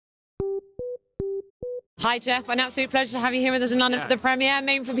Hi Jeff, an absolute pleasure to have you here with us in London for the premiere.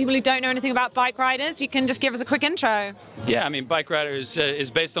 Maybe for people who don't know anything about Bikeriders, you can just give us a quick intro. Yeah, I mean, Bikeriders is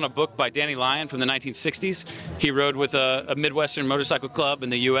based on a book by Danny Lyon from the 1960s. He rode with a Midwestern motorcycle club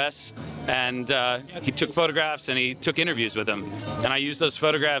in the U.S., and he took photographs and he took interviews with them. And I used those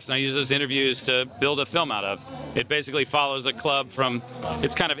photographs and I used those interviews to build a film out of. It basically follows a club from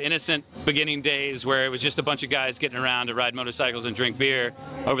its kind of innocent beginning days where it was just a bunch of guys getting around to ride motorcycles and drink beer.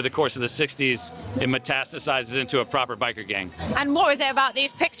 Over the course of the 60s, it metastasizes into a proper biker gang. And what is it about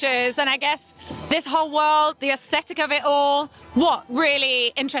these pictures, and I guess this whole world, the aesthetic of it all, what really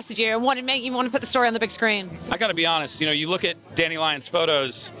interested you and what made you want to put the story on the big screen? I gotta be honest, you look at Danny Lyon's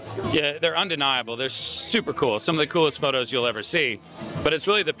photos, yeah, they're undeniable. They're super cool. Some of the coolest photos you'll ever see. But it's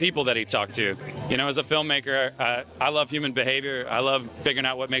really the people that he talked to. As a filmmaker, I love human behavior. I love figuring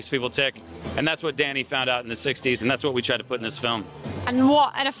out what makes people tick. And that's what Danny found out in the 60s, and that's what we tried to put in this film. And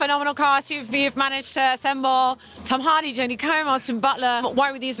a phenomenal cast you've managed to assemble. Tom Hardy, Jodie Comer, Austin Butler.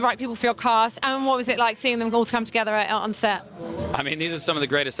 Why were these the right people for your cast? And what was it like seeing them all come together on set? I mean, these are some of the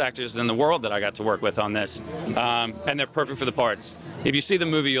greatest actors in the world that I got to work with on this. And they're perfect for the parts. If you see the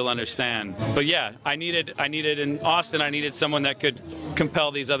movie, you'll understand. But yeah, I needed in Austin, I needed someone that could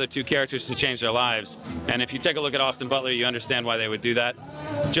compel these other two characters to change their lives. And if you take a look at Austin Butler, you understand why they would do that.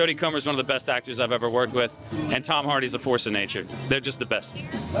 Jodie Comer is one of the best actors I've ever worked with. And Tom Hardy's a force of nature. They're just the best.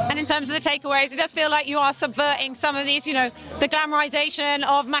 And in terms of the takeaways, it does feel like you are subverting some of these, the glamorization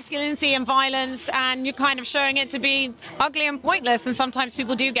of masculinity and violence, and you're kind of showing it to be ugly and pointless, and sometimes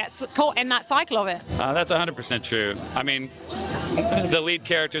people do get caught in that cycle of it. That's 100% true. I mean, the lead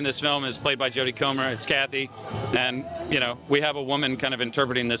character in this film is played by Jodie Comer. It's Kathy, and we have a woman kind of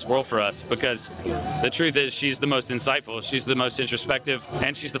interpreting this world for us, because the truth is she's the most insightful, she's the most introspective,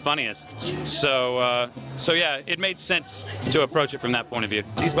 and she's the funniest. So yeah, it made sense to approach it from that point of view.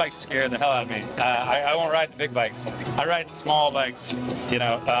 These bikes scare the hell out of me. I won't ride the big bikes. I ride small bikes, so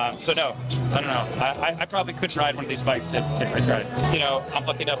no, I don't know. I probably couldn't ride one of these bikes if I tried. I'm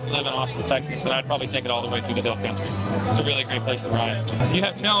lucky enough to live in Austin, Texas, and I'd probably take it all the way through the hill country. It's a really great place to ride. You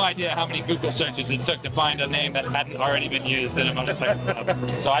have no idea how many Google searches it took to find a name that hadn't already been used in a motorcycle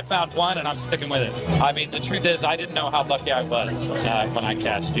club. So I found one and I'm sticking with it. I mean, the truth is I didn't know how lucky I was when I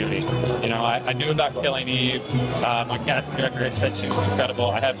cast Judy. I knew about Killing Eve. My casting director had said she was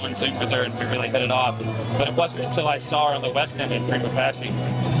incredible. I had one Zoom with her and we really hit it off. But it wasn't until I saw her on the West End in Prima Facie,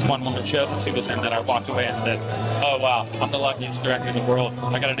 this one-woman show that she was in, that I walked away and said, oh wow, I'm the luckiest director in the world.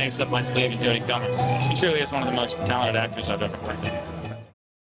 I got an ace up my sleeve in Jodie Comer. She truly is one of the most talented actors I've ever worked with.